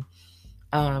doing.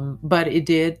 But it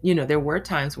did, there were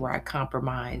times where I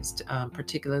compromised,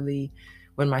 particularly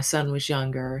when my son was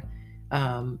younger,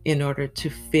 in order to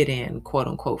fit in, quote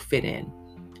unquote, fit in.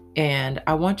 And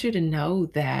I want you to know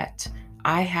that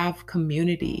I have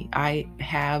community. I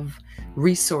have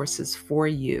resources for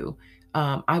you.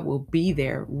 I will be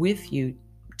there with you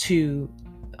to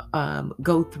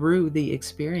go through the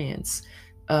experience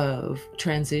of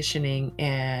transitioning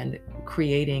and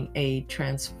creating a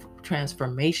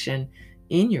transformation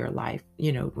in your life.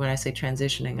 When I say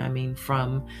transitioning, I mean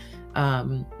from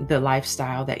the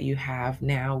lifestyle that you have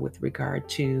now with regard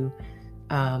to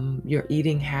your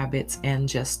eating habits and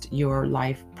just your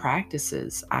life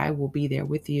practices. I will be there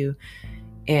with you.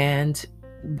 And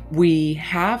we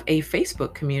have a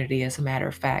Facebook community, as a matter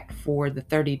of fact, for the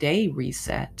 30-day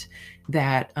reset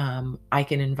that I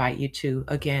can invite you to.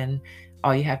 Again,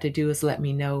 all you have to do is let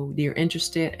me know you're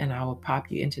interested and I will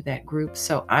pop you into that group.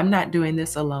 So I'm not doing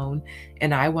this alone.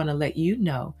 And I want to let you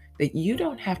know that you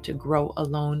don't have to grow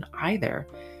alone either.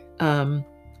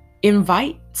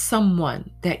 Invite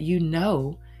someone that you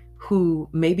know who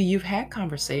maybe you've had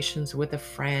conversations with a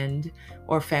friend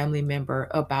or family member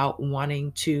about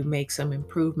wanting to make some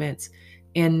improvements,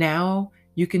 and now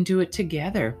you can do it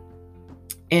together.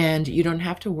 And you don't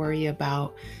have to worry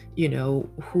about,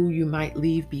 who you might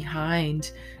leave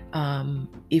behind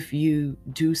if you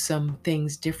do some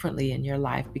things differently in your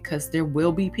life, because there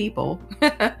will be people,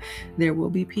 there will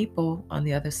be people on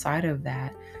the other side of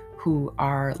that who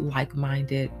are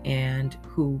like-minded and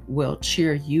who will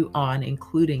cheer you on,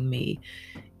 including me.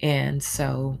 And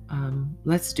so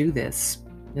let's do this.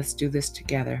 Let's do this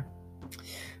together.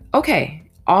 Okay,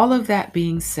 all of that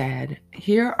being said,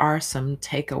 here are some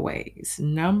takeaways.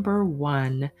 Number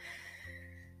one,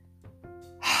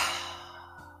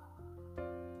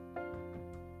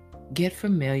 get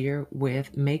familiar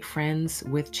with, make friends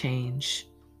with change.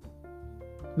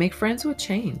 Make friends with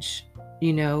change.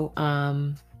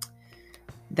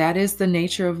 That is the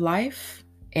nature of life.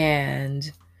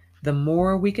 And the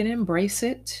more we can embrace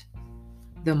it,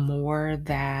 the more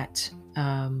that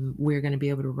we're going to be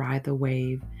able to ride the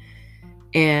wave.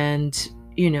 And,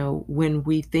 when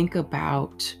we think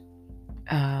about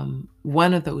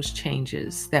one of those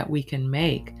changes that we can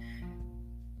make,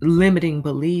 limiting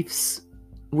beliefs,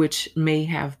 which may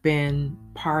have been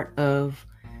part of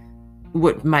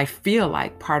what might feel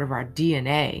like part of our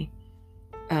DNA,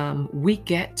 we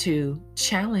get to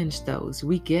challenge those.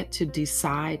 We get to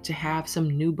decide to have some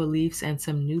new beliefs and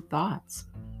some new thoughts.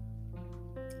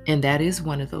 And that is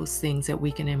one of those things that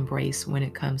we can embrace when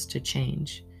it comes to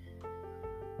change.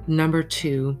 Number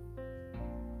two,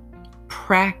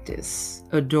 practice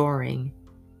adoring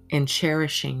and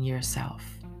cherishing yourself.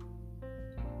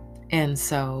 And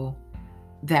so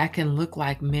that can look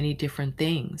like many different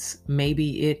things.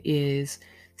 Maybe it is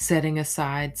setting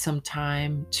aside some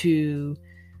time to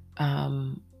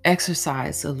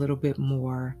exercise a little bit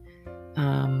more,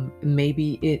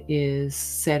 Maybe it is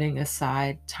setting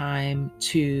aside time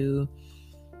to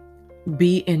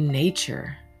be in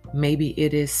nature. Maybe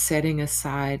it is setting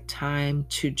aside time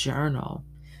to journal.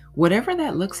 Whatever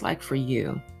that looks like for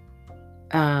you.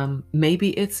 Maybe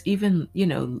it's even,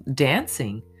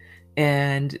 dancing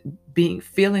and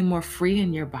feeling more free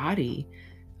in your body,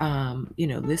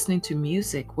 listening to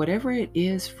music, whatever it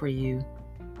is for you.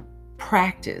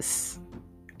 Practice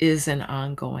is an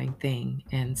ongoing thing.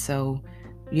 And so,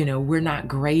 we're not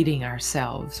grading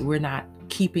ourselves. We're not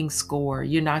keeping score.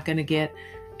 You're not going to get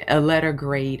a letter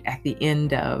grade at the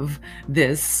end of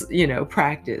this,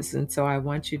 practice. And so I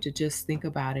want you to just think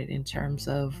about it in terms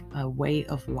of a way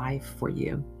of life for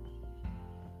you.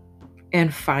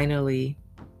 And finally,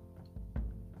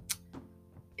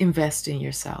 invest in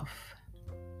yourself,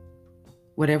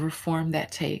 whatever form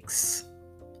that takes.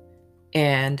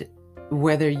 And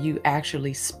whether you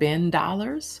actually spend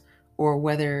dollars or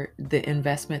whether the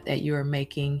investment that you are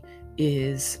making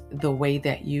is the way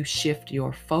that you shift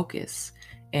your focus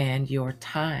and your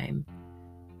time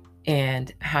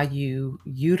and how you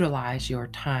utilize your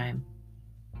time.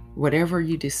 Whatever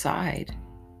you decide,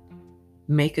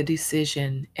 make a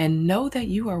decision and know that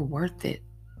you are worth it.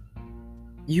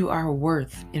 You are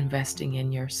worth investing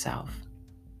in yourself.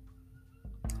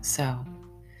 So,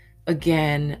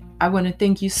 again, I want to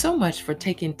thank you so much for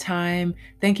taking time.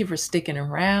 Thank you for sticking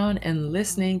around and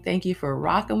listening. Thank you for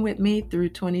rocking with me through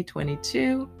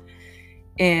 2022.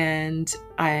 And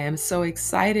I am so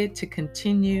excited to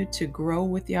continue to grow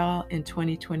with y'all in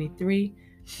 2023.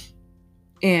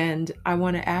 And I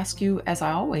want to ask you, as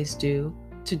I always do,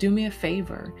 to do me a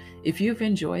favor. If you've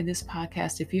enjoyed this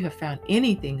podcast, if you have found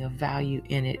anything of value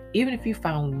in it, even if you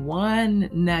found one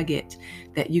nugget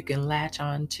that you can latch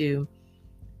on to,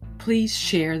 please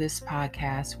share this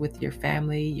podcast with your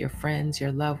family, your friends,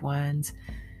 your loved ones.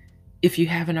 If you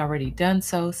haven't already done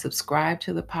so, subscribe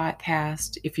to the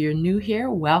podcast. If you're new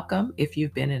here, welcome. If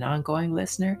you've been an ongoing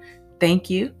listener, thank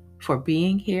you for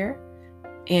being here.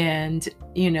 And,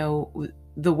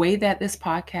 the way that this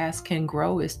podcast can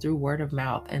grow is through word of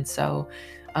mouth. And so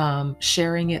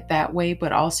sharing it that way,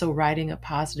 but also writing a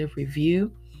positive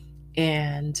review.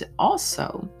 And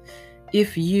also,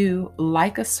 if you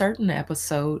like a certain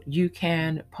episode, you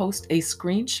can post a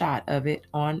screenshot of it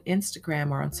on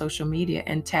Instagram or on social media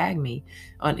and tag me.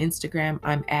 On Instagram,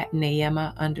 I'm at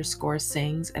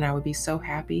Naema_sings, and I would be so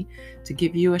happy to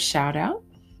give you a shout out.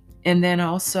 And then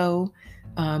also,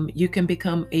 you can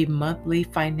become a monthly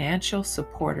financial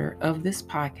supporter of this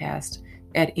podcast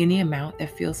at any amount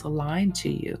that feels aligned to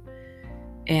you.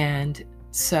 And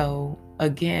so,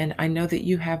 again, I know that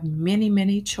you have many,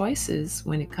 many choices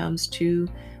when it comes to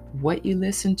what you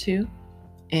listen to.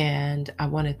 And I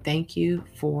want to thank you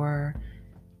for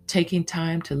taking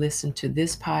time to listen to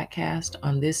this podcast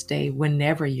on this day,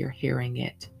 whenever you're hearing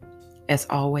it. As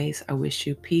always, I wish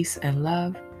you peace and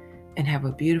love, and have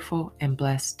a beautiful and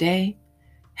blessed day.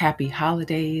 Happy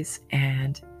holidays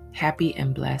and happy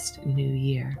and blessed new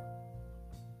year.